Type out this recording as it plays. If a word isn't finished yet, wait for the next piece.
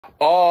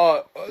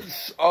Oh,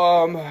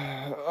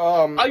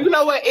 you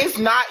know what? It's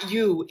not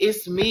you.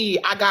 It's me.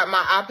 I got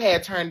my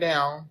iPad turned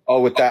down.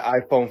 Oh, with that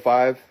iPhone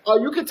 5?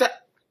 Oh, you could tell.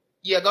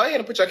 Yeah, go ahead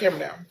and put your camera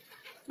down.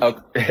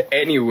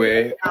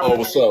 Anyway,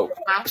 what's up?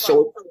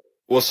 So,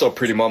 what's up,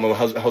 pretty mama?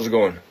 How's it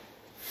going?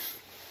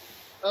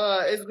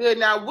 It's good.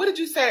 Now, what did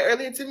you say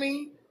earlier to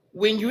me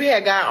when you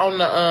had got on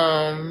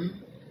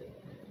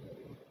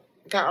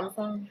the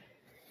phone?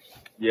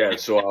 Yeah,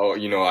 so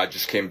I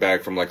just came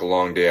back from like a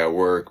long day at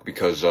work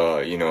because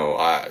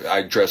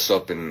I dress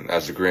up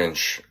as a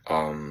Grinch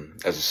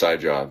as a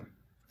side job.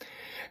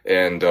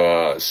 And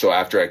so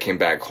after I came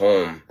back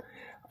home,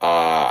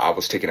 I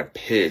was taking a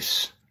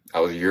piss.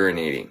 I was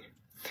urinating.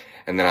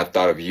 And then I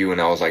thought of you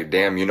and I was like,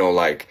 damn,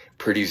 like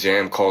Pretty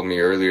Zam called me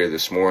earlier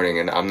this morning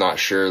and I'm not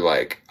sure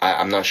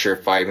I'm not sure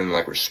if I even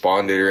like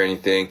responded or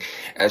anything.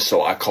 And so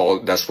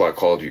that's why I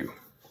called you.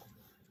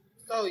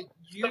 So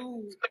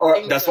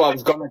that's why I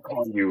was gonna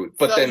call you.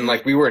 But then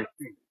we were.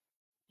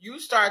 You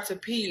start to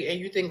pee and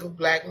you think of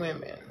black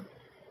women.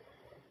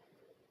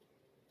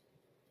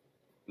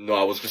 No,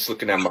 I was just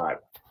looking at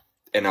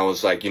and I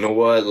was like, you know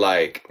what?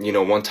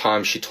 One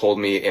time she told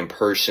me in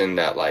person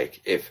that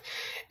if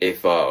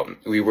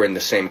we were in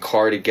the same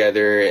car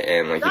together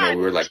and we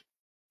were like,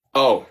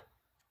 oh.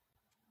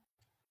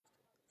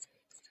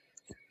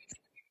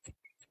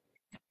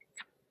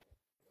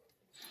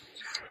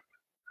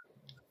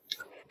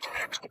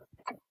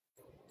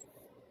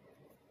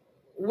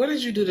 What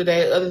did you do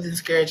today other than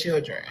scare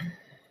children?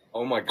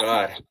 Oh my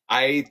God.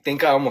 I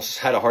think I almost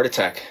had a heart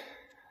attack.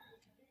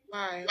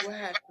 Why? What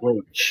happened?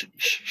 Wait, shh.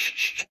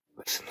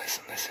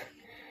 Listen.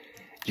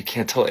 You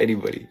can't tell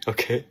anybody,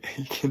 okay?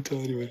 You can't tell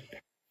anybody.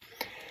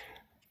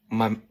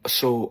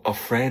 So a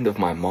friend of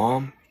my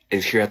mom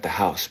is here at the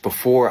house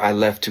before I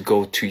left to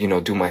go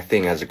to, do my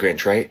thing as a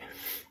Grinch, right?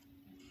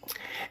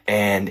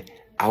 And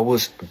I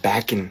was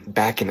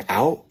backing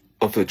out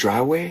of the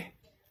driveway.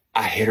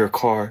 I hit her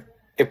car.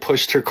 It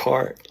pushed her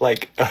car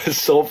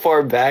so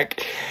far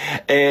back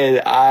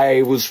and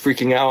I was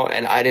freaking out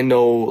and I didn't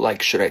know,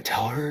 should I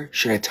tell her?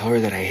 Should I tell her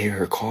that I hit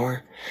her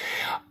car?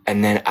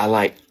 And then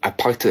I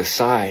parked to the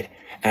side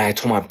and I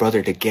told my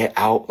brother to get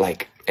out,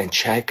 and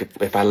check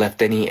if I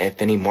left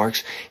any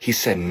marks. He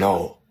said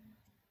no.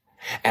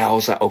 And I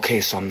was like, okay,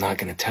 so I'm not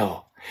going to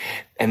tell.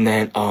 And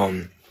then,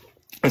 and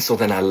so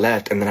then I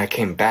left and then I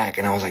came back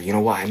and I was like, you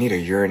know what? I need to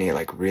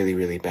urinate really,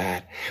 really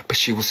bad. But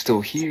she was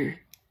still here.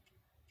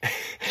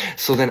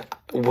 So then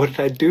what did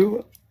I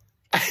do?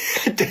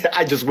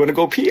 I just want to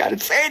go pee. I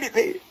didn't say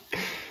anything.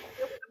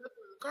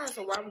 Car,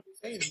 so why would you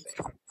say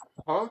anything?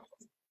 Huh?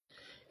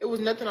 It was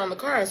nothing on the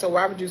car, so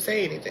why would you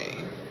say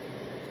anything?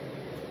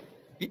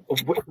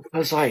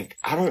 Because I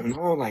don't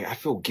know, I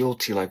feel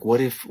guilty.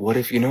 What if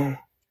No,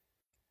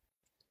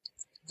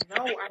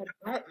 I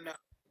don't know.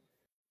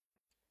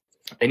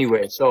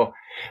 Anyway, so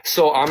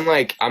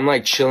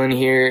I'm chilling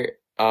here,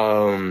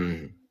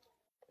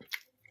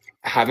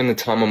 having the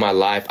time of my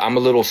life. I'm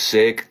a little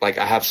sick. I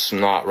have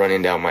snot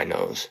running down my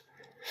nose.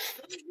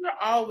 You're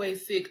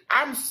always sick.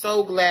 I'm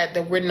so glad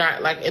that we're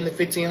not in the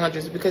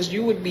 1500s because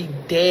you would be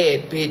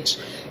dead, bitch.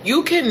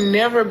 You can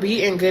never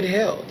be in good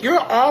health. You're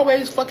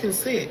always fucking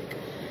sick.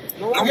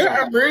 No, your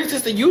immune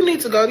system, you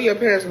need to go to your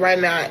parents right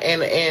now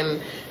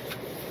and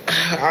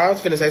I was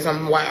finna say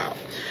something wild.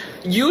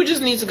 You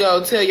just need to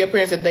go tell your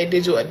parents that they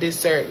did you a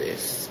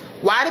disservice.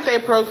 Why did they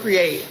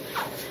procreate?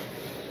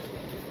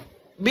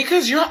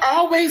 Because you're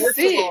always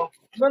sick.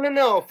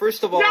 No.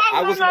 First of all,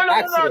 I was an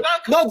accident.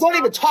 No, don't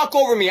even talk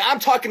over me. I'm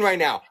talking right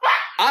now.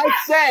 I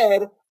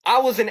said I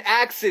was an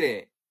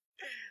accident.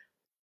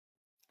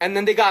 And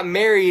then they got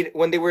married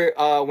when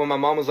when my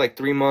mom was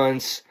 3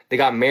 months. They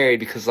got married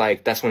because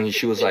that's when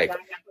she was like.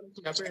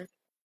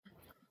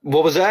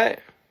 What was that?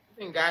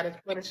 I think God is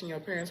punishing your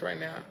parents right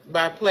now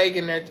by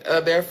plaguing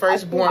their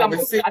firstborn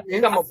with sickness. I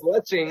think I'm a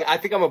blessing. I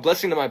think I'm a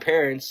blessing to my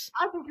parents.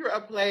 I think you're a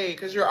plague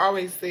because you're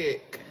always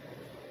sick.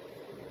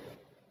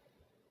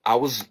 I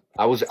was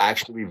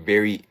actually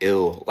very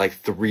ill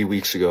 3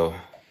 weeks ago.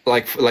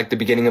 Like the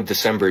beginning of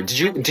December.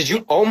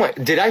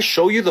 Did I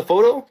show you the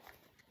photo?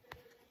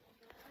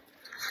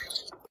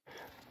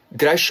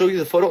 Did I show you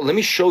the photo? Let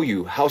me show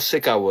you how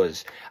sick I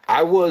was.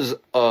 I was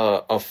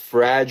a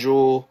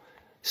fragile,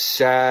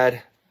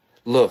 sad.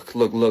 Look.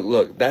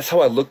 That's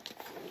how I looked.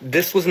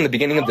 This was in the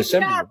beginning of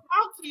December. Yeah, I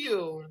talked to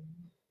you.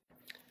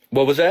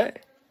 What was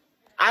that?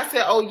 I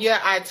said, oh yeah,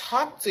 I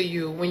talked to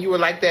you when you were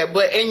like that.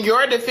 But in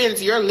your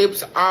defense, your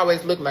lips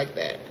always look like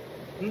that.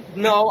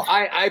 No,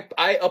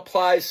 I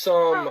apply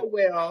some. Oh,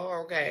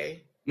 well,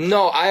 okay.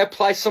 No, I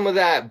apply some of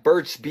that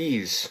Burt's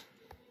Bees.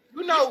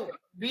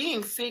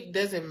 Being sick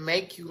doesn't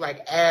make you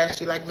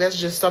ashy. That's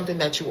just something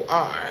that you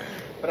are.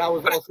 But I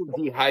was also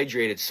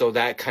dehydrated, so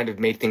that kind of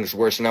made things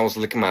worse. And I was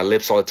licking my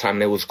lips all the time.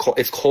 And it was cold.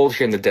 It's cold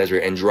here in the desert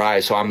and dry,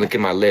 so I'm licking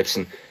my lips.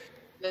 And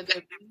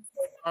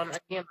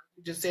again,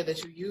 you just said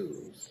that you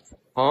use.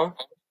 Huh?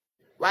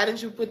 Why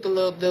didn't you put the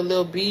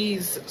little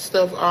bees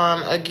stuff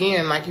on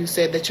again, like you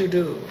said that you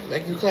do,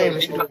 like you claim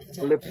that you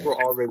do? My lips were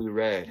already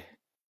red.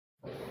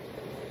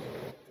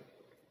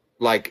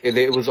 Like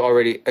it was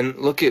already. And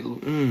look at. Oh,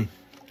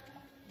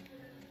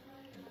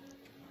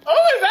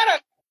 is that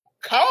a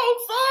cold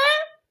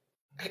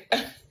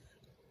sore?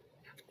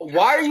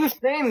 Why are you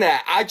saying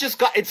that? I just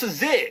got. It's a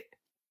zit.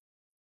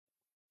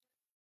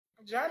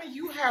 Johnny,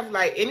 you have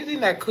like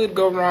anything that could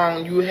go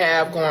wrong, you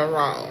have going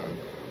wrong.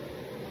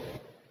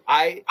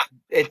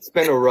 It's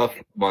been a rough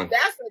month.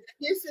 That's a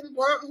kissing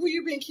bump. Who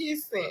you been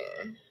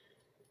kissing?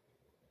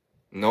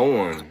 No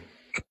one.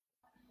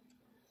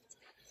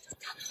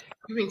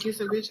 You been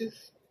kissing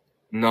bitches?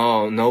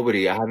 No,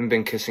 nobody. I haven't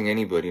been kissing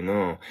anybody.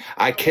 No,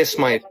 I kiss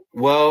my.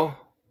 Well.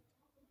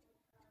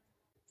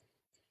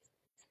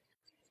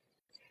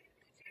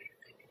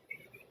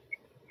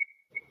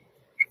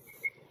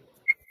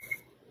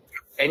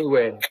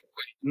 Anyway,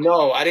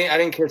 no, I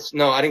didn't kiss.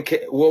 No, I didn't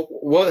kiss.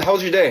 What? How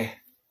was your day?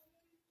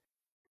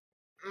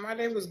 My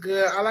day was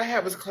good. All I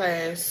had was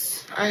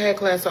class. I had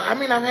class. I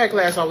mean, I've had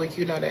class all week.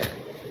 You know that.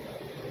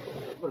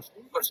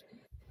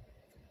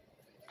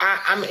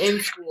 I'm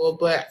in school,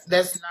 but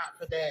that's not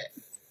for that.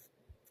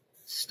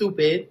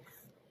 Stupid.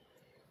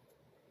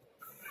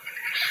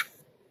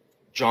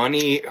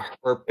 Johnny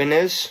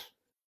Herpinez.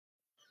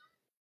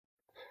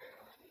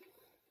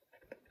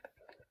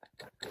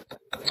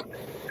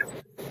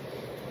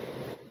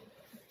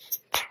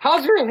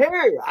 How's your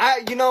hair?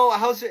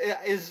 How's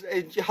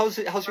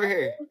your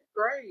hair?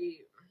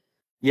 Great.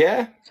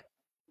 Yeah?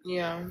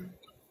 Yeah.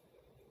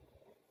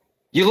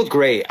 You look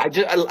great. I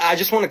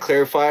just want to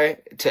clarify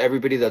to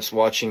everybody that's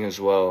watching as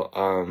well.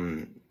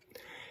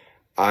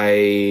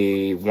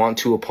 I want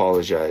to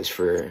apologize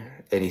for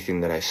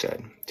anything that I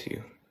said to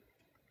you.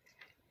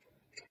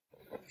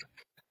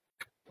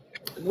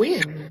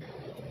 When?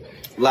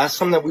 Last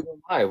time that we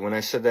went live, when I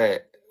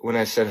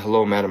said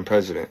hello, Madam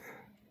President.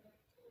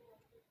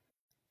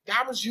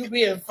 That was you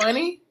being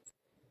funny?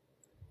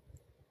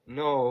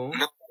 No,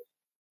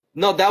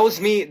 that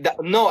was me.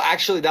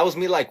 Actually, that was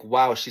me like,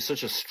 wow, she's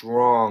such a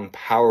strong,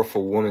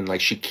 powerful woman.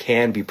 Like, she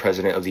can be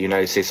president of the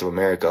United States of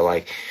America.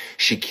 Like,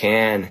 she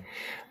can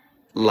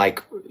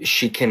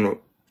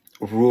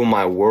rule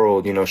my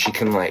world. You know, she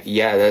can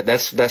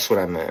that's what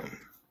I meant.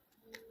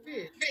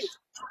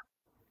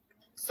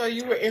 So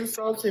you were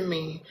insulting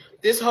me.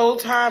 This whole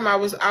time I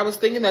was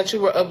thinking that you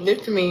were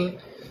uplifting me,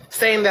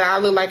 saying that I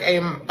look like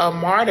a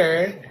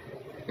martyr.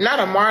 Not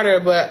a martyr,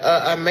 but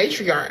a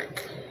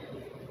matriarch.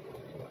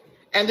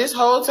 And this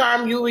whole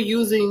time you were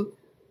using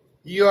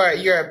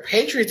your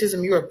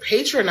patriotism, you were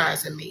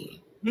patronizing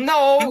me.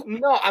 No,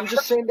 I'm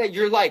just saying that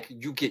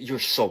you're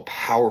so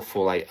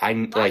powerful. Like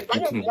you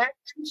can. A black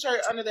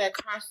t-shirt under that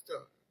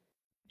costume.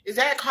 Is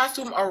that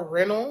costume a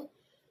rental?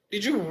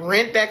 Did you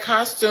rent that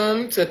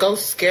costume to go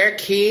scare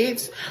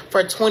kids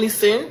for 20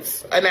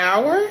 cents an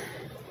hour?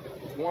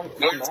 You want to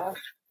see that?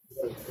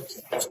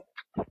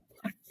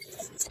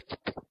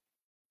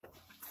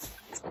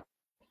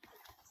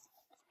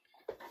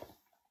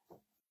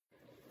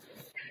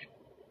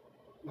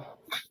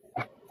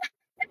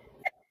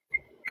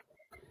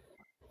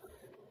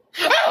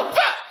 Oh,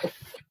 fuck!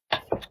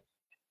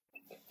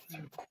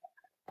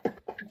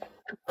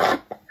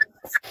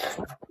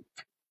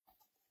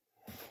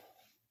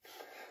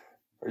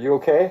 Are you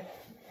okay?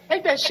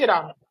 Take that shit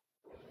off.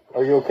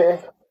 Are you okay?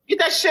 Get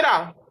that shit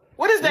off.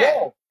 What is that?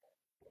 No.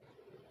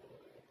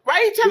 Why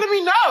are you telling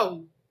me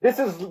no?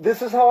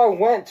 This is how I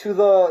went to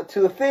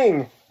the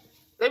thing.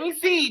 Let me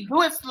see.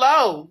 Do it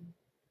slow.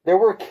 There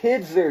were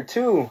kids there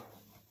too.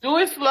 Do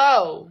it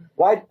slow.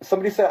 Why?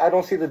 Somebody said I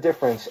don't see the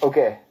difference.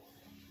 Okay.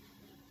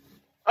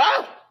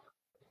 Oh!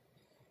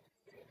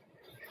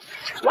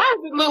 Why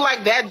does it look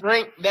like that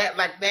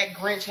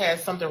Grinch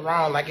has something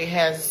wrong? Like it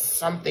has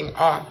something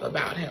off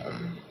about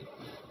him.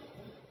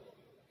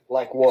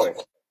 Like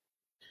what?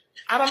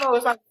 I don't know.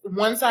 It's like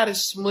one side is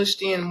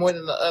smushed in more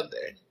than the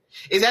other.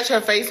 Is that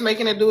your face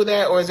making it do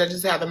that, or is that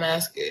just how the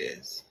mask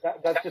is?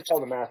 That's just how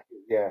the mask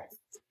is. Yeah.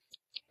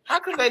 How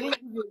come they need to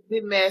do a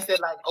big mask that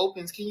like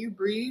opens? Can you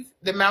breathe?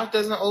 The mouth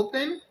doesn't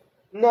open?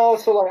 No,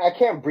 so like I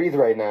can't breathe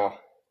right now.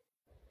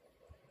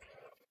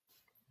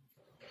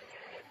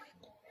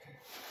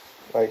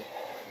 Like,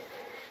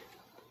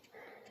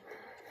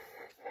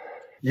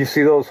 you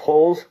see those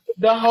holes?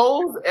 The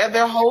holes,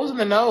 they're holes in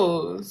the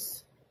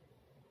nose.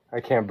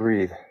 I can't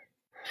breathe.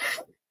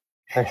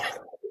 I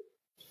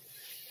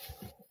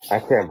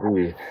can't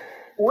breathe.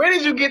 Where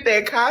did you get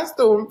that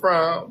costume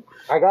from?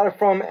 I got it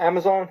from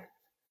Amazon.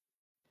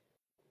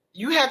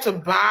 You had to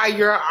buy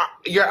your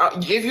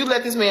if you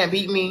let this man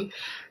beat me,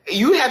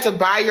 you had to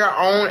buy your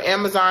own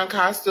Amazon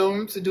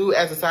costume to do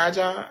as a side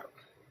job?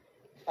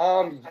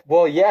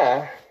 Well,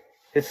 yeah.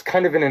 It's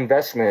kind of an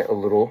investment, a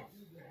little.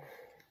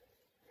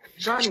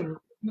 Johnny,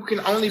 you can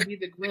only be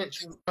the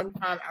Grinch one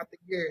time out the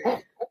year.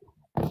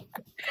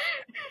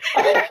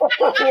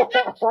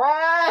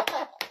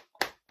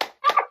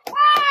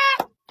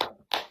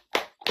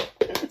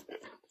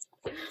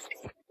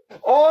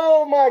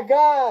 Oh my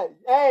God!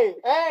 Hey!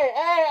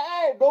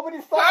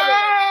 Nobody saw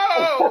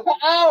that.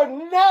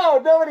 Oh no!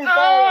 Nobody saw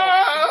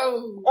that.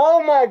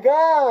 Oh my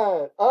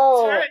God!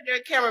 Oh. Turn your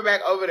camera back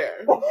over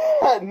there.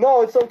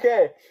 No, it's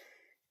okay.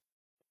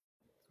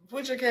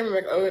 Put your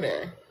camera back over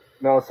there.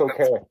 No, it's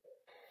okay.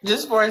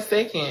 Just for a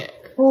second.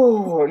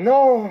 Oh,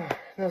 no.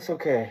 That's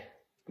okay.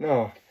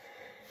 No.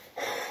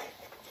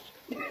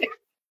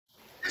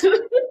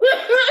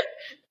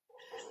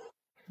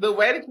 The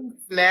way that you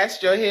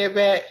snatched your hair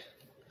back.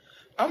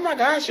 Oh my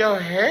gosh, your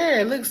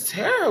hair looks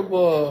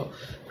terrible.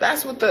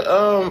 That's what the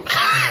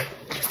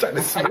started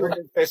I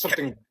didn't say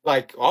something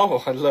like,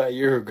 oh,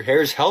 your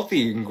hair's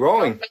healthy and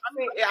growing. I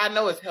mean, I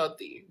know it's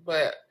healthy,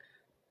 but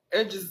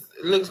it just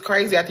looks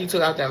crazy after you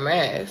took out that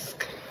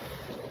mask.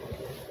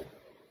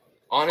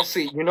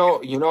 Honestly, you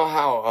know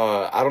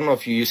how I don't know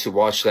if you used to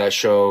watch that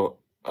show,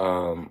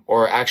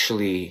 or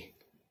actually,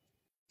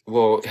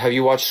 well, have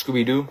you watched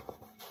Scooby-Doo?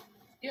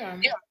 Yeah.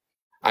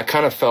 I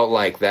kind of felt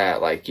like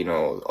that, like,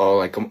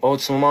 oh,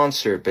 it's a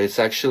monster, but it's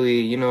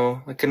actually,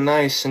 like a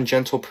nice and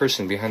gentle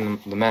person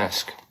behind the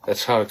mask.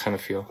 That's how I kind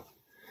of feel.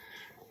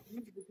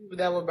 The people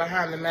that were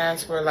behind the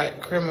mask were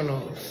like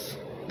criminals.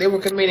 They were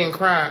committing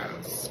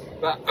crimes.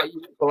 But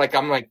like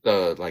I'm like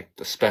the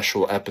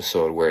special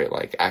episode where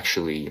like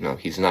actually,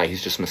 he's not,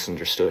 he's just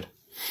misunderstood.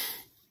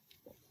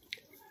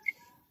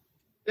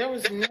 There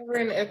was never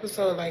an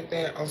episode like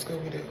that on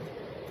Scooby-Doo.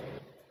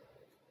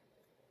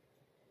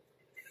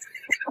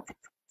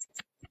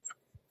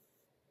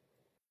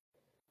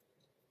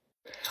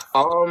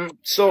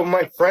 So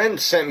my friend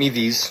sent me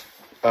these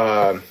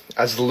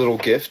as a little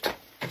gift.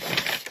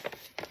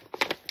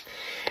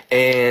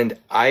 And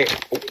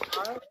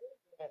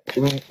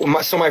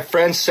so my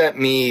friend sent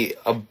me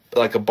a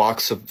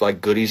box of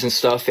like goodies and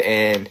stuff,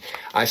 and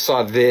I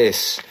saw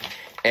this,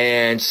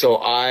 and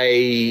so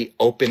I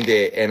opened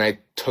it and I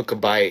took a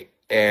bite,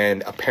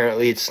 and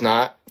apparently it's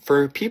not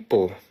for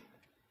people.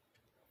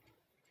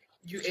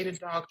 You ate a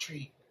dog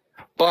treat.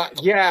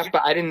 But yeah,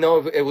 but I didn't know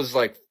if it was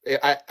like,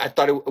 I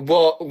thought it,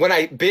 well, when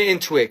I bit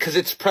into it, because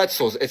it's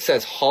pretzels, it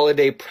says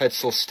holiday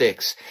pretzel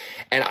sticks,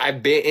 and I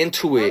bit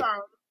into it.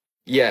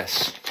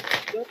 Yes.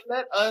 Just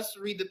let us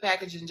read the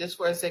packaging just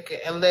for a second,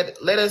 and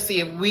let us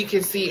see if we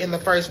can see in the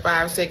first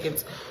 5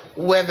 seconds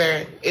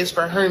whether it's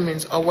for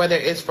humans or whether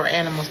it's for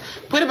animals.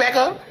 Put it back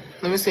up.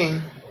 Let me see.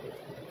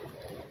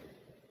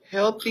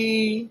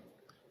 Healthy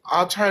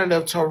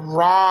alternative to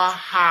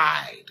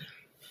rawhide.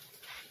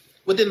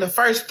 Within the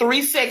first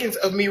 3 seconds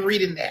of me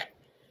reading that,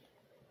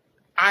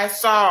 I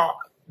saw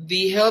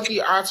the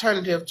healthy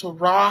alternative to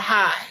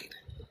rawhide.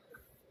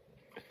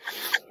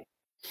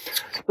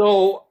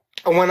 So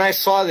when I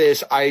saw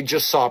this, I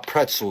just saw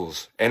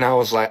pretzels, and I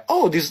was like,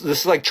 "Oh, this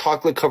is like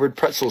chocolate covered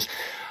pretzels."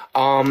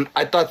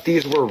 I thought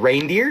these were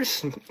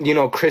reindeers,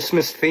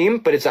 Christmas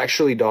themed, but it's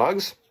actually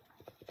dogs.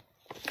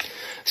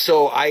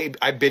 So I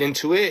bit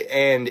into it,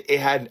 and it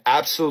had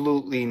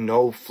absolutely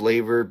no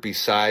flavor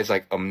besides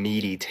like a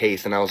meaty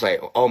taste. And I was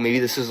like, oh, maybe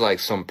this is like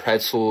some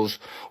pretzels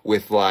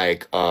with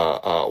like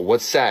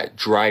what's that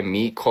dry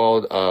meat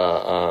called?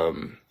 What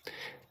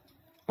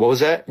was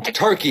that?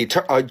 Jerky.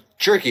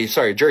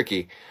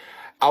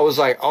 I was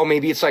like, oh,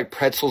 maybe it's like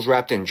pretzels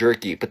wrapped in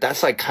jerky, but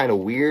that's like kind of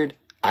weird.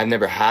 I've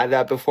never had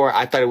that before.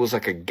 I thought it was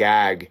like a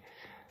gag.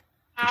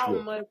 How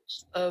much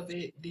of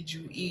it did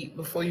you eat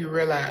before you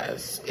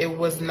realized it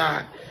was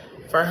not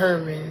for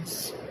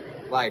humans?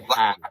 Like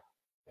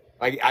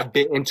I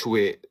bit into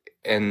it,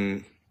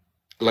 and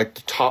like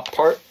the top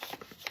part,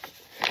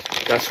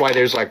 that's why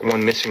there's like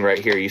one missing right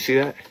here. You see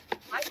that?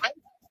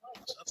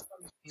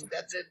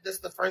 That's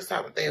the first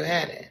time that they've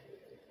had it.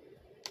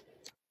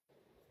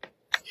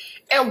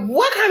 And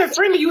what kind of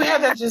friend do you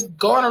have that's just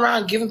going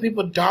around giving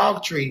people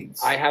dog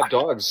treats? I have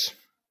dogs.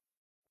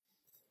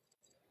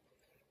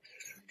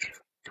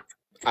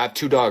 I have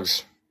 2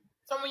 dogs.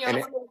 Someone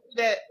you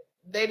that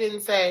they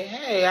didn't say,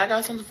 "Hey, I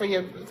got something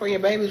for your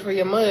babies, for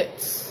your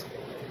mutts."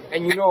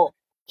 And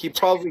he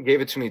probably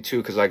gave it to me too,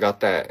 because I got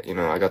that,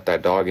 I got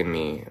that dog in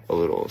me a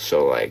little.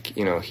 So like,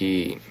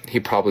 he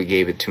probably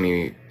gave it to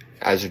me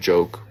as a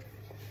joke.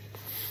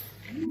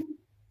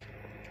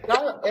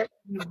 Don't ever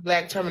use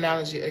black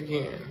terminology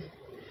again.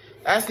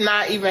 That's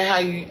not even how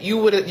you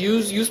would have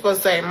used. You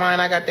supposed to say, "Mine,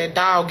 I got that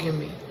dog in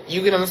me."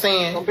 You get what I'm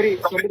saying? Somebody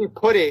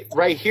put it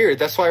right here.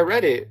 That's why I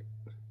read it.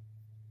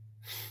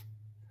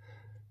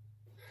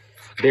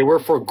 They were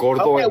for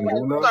Gordo and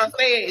Luna.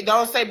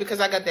 Don't say because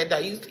I got that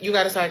dog. You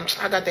gotta say,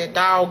 "I got that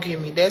dog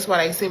in me." That's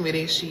why they sent me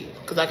this shit,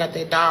 because I got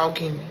that dog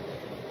in me.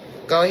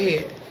 Go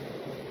ahead.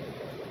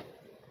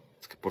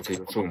 Porque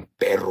yo soy un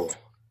perro.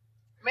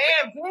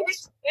 Man,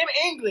 bitch, in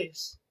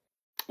English.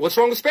 What's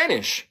wrong with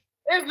Spanish?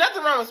 There's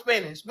nothing wrong with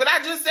Spanish, but I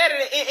just said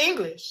it in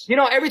English.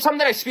 Every time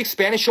that I speak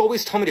Spanish, you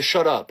always tell me to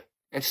shut up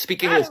and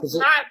speak English. That's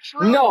not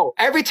true. No,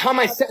 every time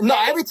I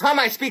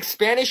speak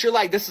Spanish, you're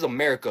like, "This is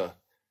America."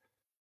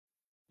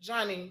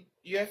 Johnny,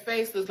 your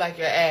face looks like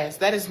your ass.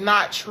 That is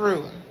not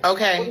true.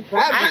 Okay? I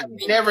have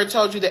never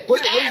told you that.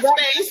 Ass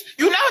face.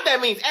 You know what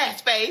that means,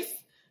 ass face.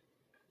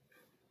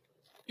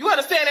 You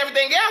understand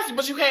everything else,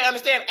 but you can't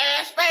understand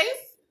ass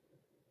face.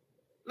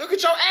 Look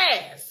at your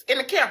ass in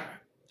the camera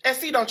and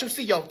see, don't you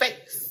see your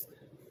face?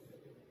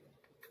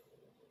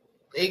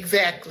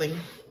 Exactly.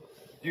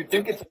 You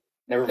think it's...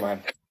 Never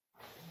mind.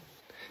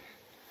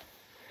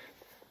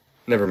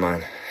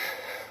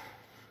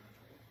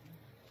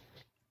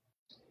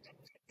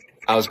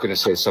 I was gonna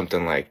say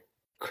something like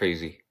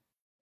crazy.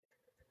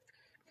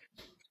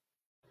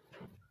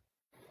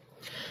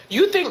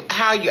 You think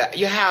how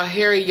how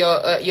hairy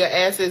your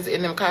ass is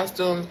in them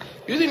costumes?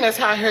 You think that's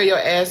how hairy your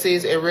ass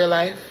is in real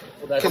life?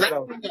 Well, Because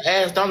your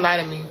ass, don't lie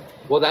to me.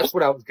 well, that's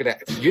what I was gonna.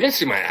 You didn't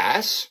see my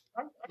ass,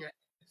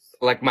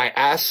 like my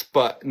ass,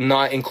 but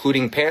not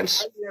including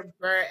pants. Your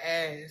bare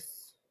ass.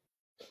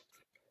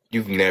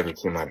 You've never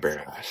seen my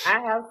bare ass. I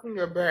have seen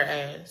your bare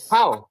ass.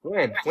 How? When?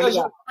 When Because did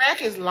your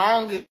crack is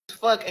long as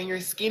fuck and you're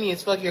skinny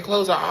as fuck. Your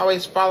clothes are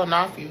always falling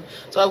off you.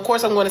 So of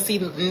course I'm going to see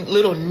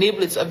little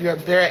niblets of your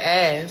bare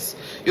ass.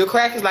 Your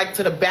crack is like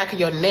to the back of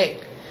your neck,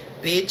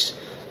 bitch.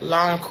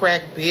 Long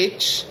crack,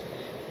 bitch.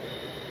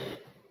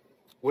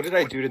 What did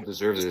I do to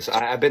deserve this?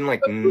 I've been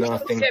like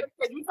nothing.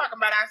 You talking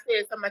about I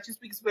said something about you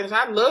speak Spanish.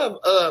 I love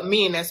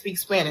men that speak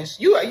Spanish.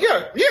 You're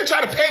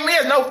trying to paint me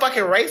as no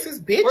fucking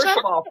racist, bitch.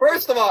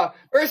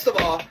 First of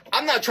all,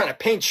 I'm not trying to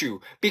paint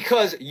you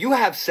because you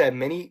have said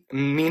many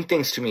mean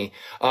things to me.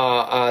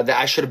 That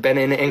I should have been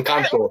in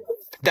Encanto.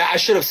 That I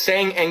should have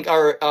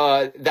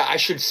that I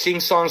should sing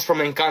songs from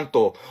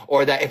Encanto,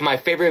 or that if my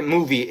favorite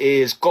movie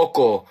is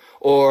Coco,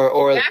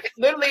 or that's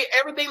literally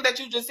everything that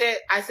you just said.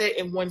 I said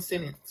in one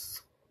sentence.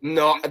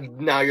 No,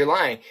 now you're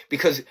lying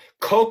because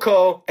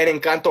Coco and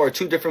Encanto are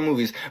two different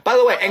movies. By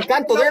the way,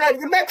 Encanto, they're not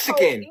even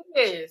Mexican.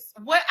 Is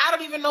what? I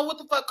don't even know what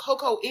the fuck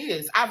Coco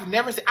is. I've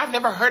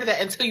never heard of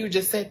that until you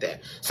just said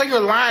that. So you're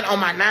lying on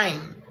my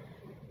name.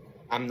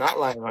 I'm not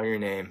lying on your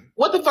name.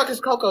 What the fuck is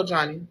Coco,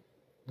 Johnny?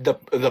 The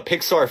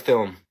Pixar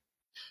film.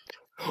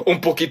 Un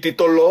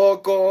poquitito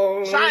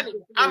loco.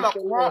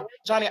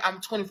 Johnny, I'm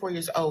 24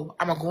 years old.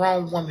 I'm a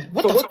grown woman.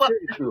 What the fuck?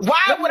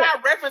 Why would I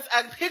reference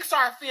a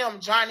Pixar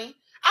film, Johnny?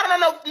 I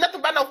don't know nothing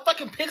about no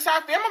fucking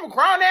Pixar film. I'm a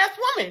grown-ass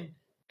woman.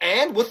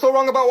 And what's so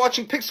wrong about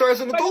watching Pixar as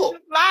an adult? You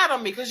lied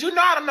on me, because you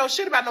know I don't know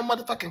shit about no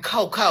motherfucking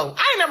Coco.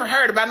 I ain't never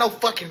heard about no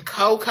fucking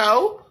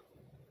Coco.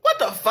 What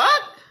the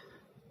fuck?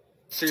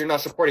 So you're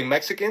not supporting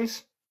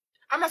Mexicans?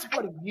 I'm not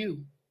supporting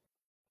you.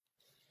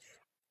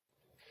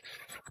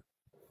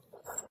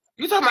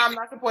 You talking about I'm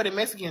not supporting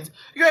Mexicans.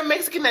 You're a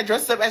Mexican that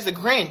dresses up as a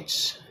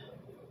Grinch.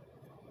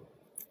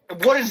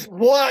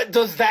 What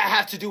does that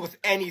have to do with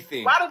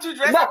anything? Why don't you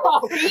dress up?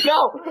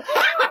 No.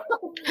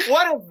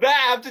 What does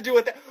that have to do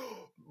with that?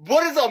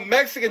 What does a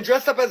Mexican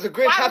dressed up as a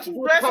Grinch have to do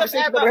with the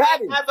conversation that we're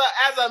having?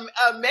 As a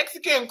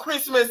Mexican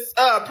Christmas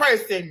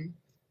person,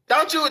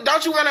 don't you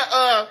want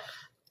to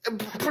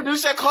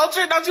produce your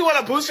culture? Don't you want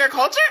to boost your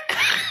culture?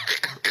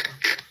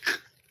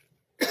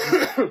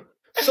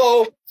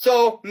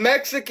 So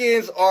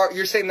Mexicans are,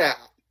 you're saying that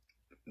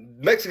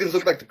Mexicans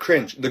look like the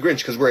Grinch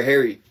because we're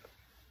hairy.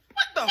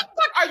 What the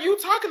fuck are you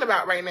talking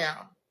about right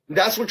now?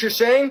 That's what you're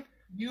saying?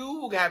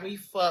 You got me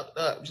fucked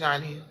up,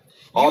 Johnny.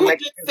 All you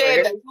just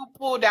said that you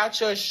pulled out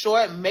your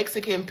short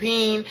Mexican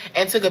peen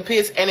and took a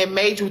piss and it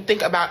made you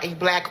think about a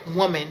black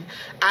woman,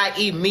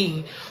 i.e.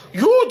 me.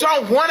 You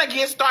don't want to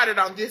get started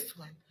on this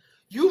one.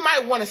 You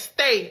might want to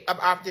stay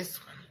about this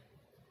one.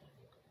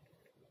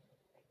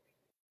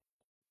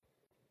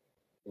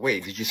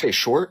 Wait, did you say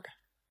short?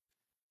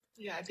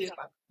 Yeah, I did.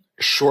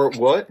 Short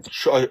what?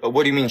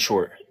 What do you mean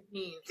short?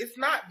 It's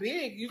not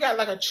big. You got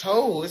like a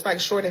cho. It's like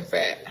short and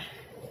fat.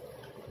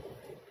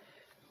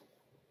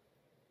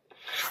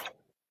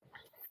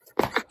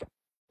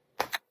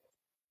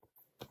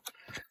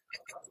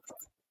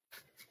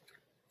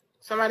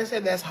 Somebody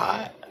said that's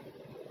hot.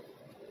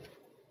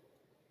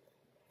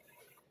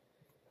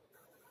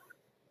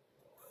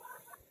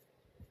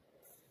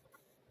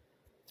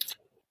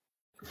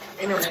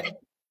 Anyway.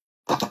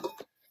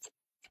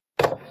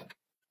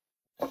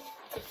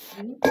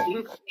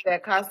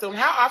 That costume.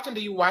 How often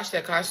do you watch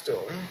that costume?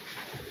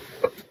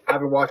 I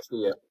haven't watched it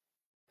yet.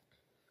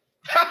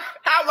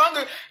 How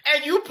long?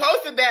 And you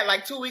posted that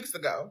like 2 weeks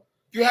ago.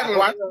 You haven't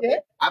watched it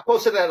yet? I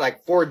posted that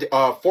like 4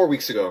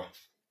 weeks ago.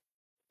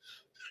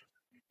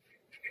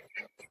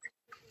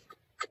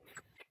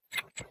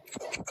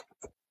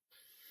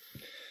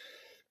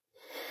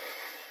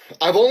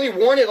 I've only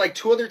worn it like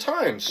 2 other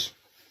times.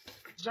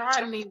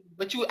 Johnny,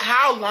 but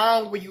how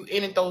long were you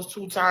in it those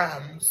 2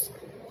 times?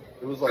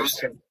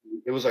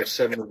 It was like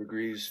 70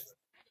 degrees.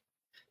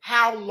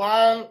 How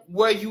long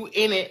were you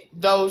in it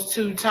those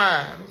 2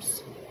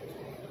 times?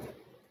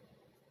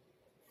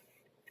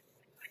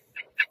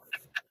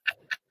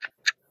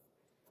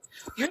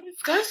 You're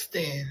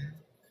disgusting.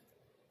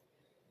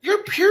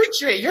 You're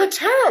putrid. You're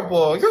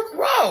terrible. You're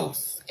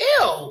gross.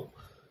 Ew.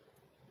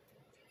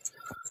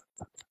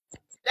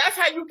 That's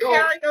how you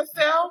carry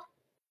yourself?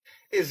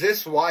 Is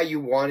this why you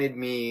wanted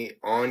me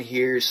on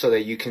here so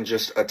that you can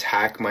just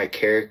attack my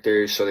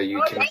character so that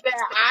you can...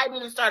 I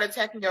didn't start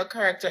attacking your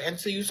character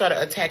until you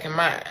started attacking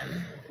mine.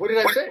 What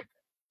did I say?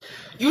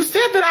 You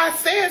said that I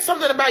said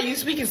something about you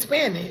speaking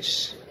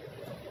Spanish.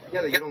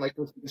 Yeah, that you don't like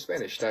me speaking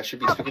Spanish. That I should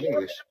be speaking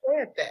English.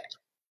 I said that.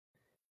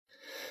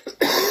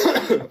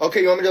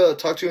 Okay, you want me to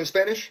talk to you in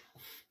Spanish?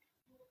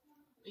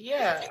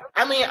 Yeah.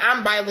 I mean,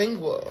 I'm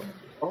bilingual.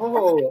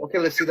 Oh, okay,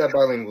 let's see that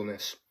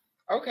bilingualness.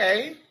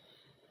 Okay.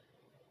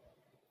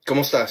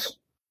 ¿Cómo estás?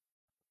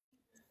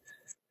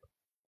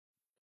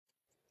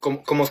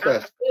 ¿Cómo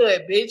estás?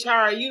 Good, bitch.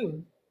 How are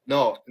you?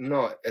 No,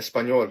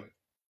 español.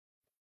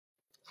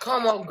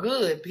 Come on,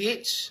 good,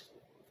 bitch.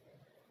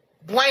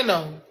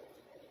 Bueno.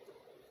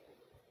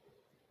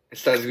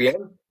 ¿Estás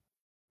bien?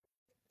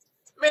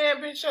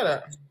 Man, bitch, shut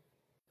up.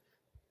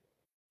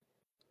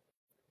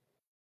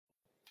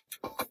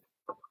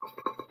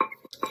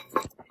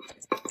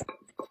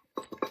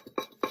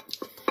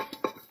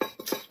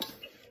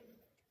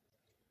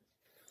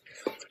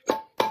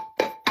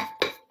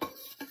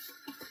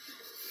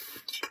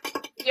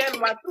 Yeah,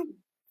 my too.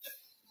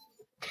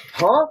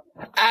 Huh?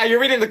 Ah, you're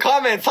reading the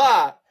comments,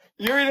 huh?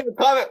 You're reading the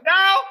comments. No,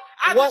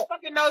 I What? just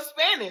fucking know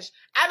Spanish.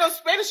 I know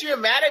Spanish. You're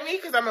mad at me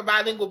because I'm a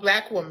bilingual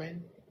black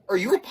woman. Are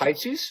you a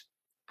Pisces?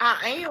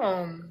 I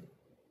am.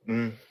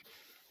 Mm.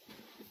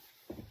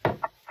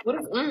 What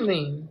does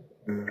mean?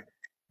 Mm.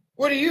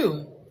 What are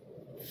you?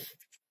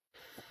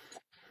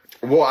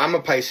 Well, I'm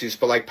a Pisces,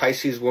 but like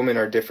Pisces women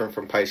are different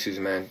from Pisces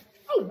men.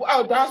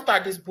 Oh, don't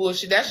start this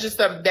bullshit. That's just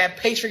that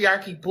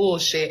patriarchy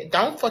bullshit.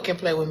 Don't fucking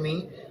play with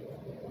me.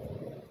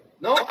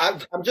 No,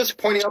 I'm just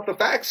pointing out the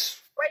facts.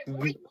 Wait,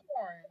 where you born?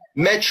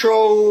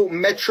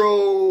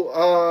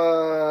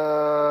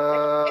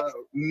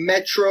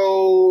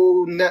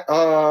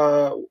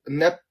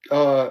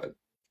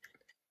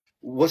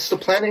 What's the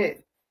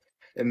planet?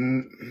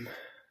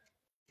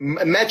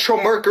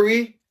 Metro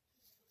Mercury.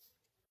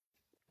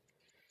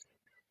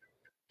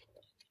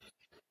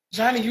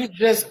 Johnny, you're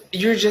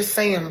just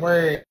saying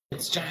words,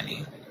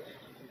 Johnny.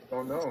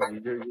 Oh no,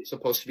 you're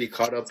supposed to be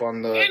caught up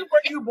on the. When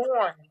were you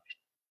born?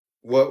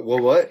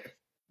 What?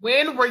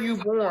 When were you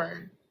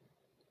born?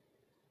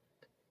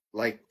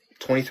 Like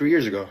 23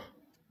 years ago.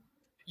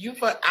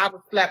 I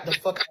would slap the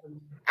fuck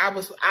out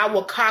of you. I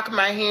will cock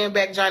my hand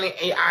back, Johnny,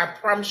 and I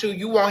promise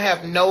you won't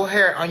have no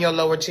hair on your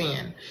lower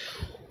chin.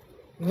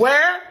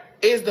 Where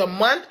is the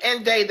month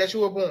and day that you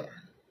were born?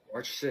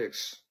 March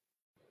 6th.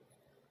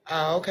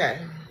 Oh, okay.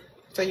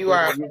 So you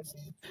are.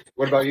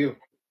 What about you?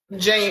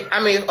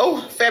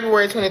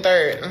 February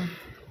 23rd.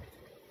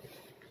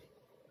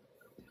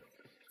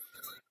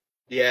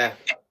 Yeah.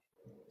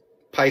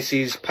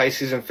 Pisces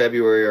and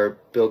February are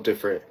built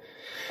different.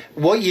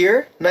 What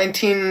year?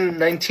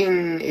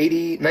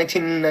 1990,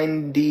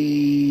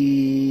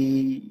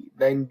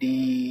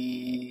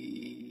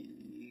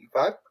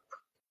 95?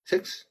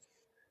 6?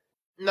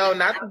 No,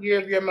 not the year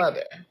of your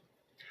mother.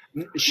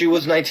 She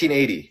was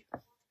 1980.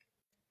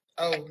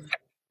 Oh.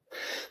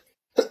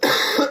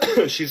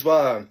 She's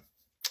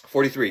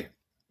 43.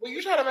 Were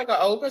you trying to make an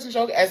old person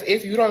joke as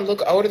if you don't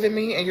look older than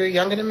me and you're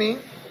younger than me?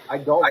 I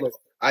don't look.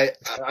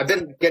 I've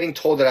been getting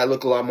told that I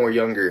look a lot more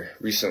younger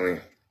recently.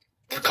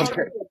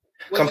 Compared.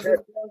 Was it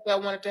just girls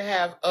that wanted to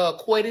have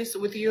coitus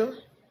with you?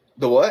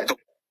 The what?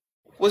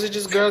 Was it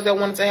just girls that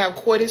wanted to have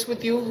coitus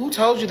with you? Who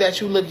told you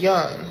that you look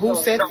young? Who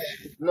said that?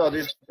 No,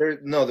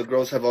 the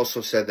girls have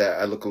also said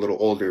that I look a little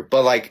older.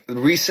 But like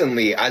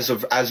recently, as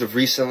of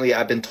recently,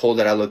 I've been told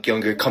that I look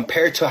younger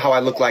compared to how I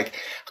look like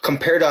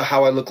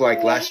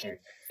last year.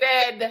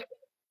 Said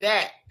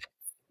that.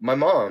 My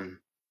mom.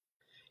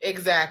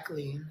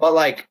 Exactly. But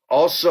like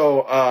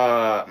also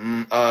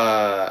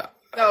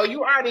No,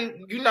 you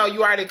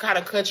already kind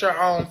of cut your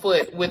own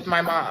foot with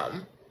my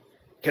mom.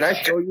 Can I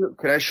show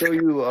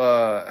you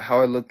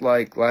how I looked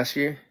like last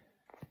year?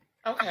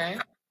 Okay.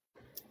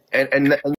 And